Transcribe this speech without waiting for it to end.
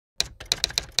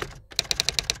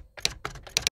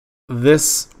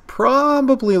This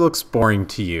probably looks boring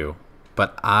to you,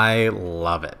 but I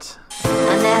love it.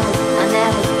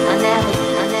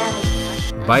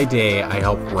 By day, I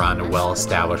help run a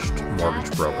well-established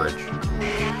mortgage brokerage.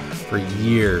 For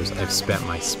years, I've spent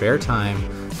my spare time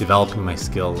developing my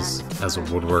skills as a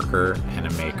woodworker and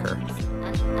a maker.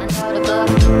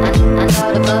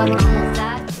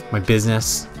 My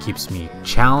business keeps me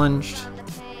challenged,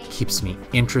 keeps me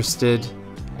interested,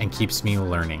 and keeps me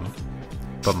learning.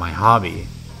 But my hobby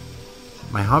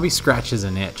scratches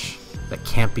an itch that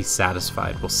can't be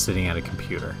satisfied while sitting at a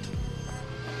computer.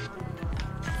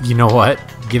 You know what?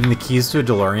 Given the keys to a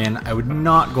DeLorean, I would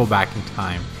not go back in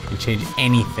time and change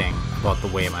anything about the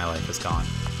way my life has gone.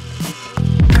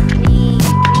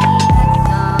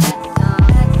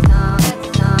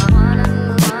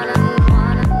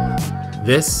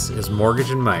 This is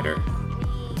Mortgage and Miter.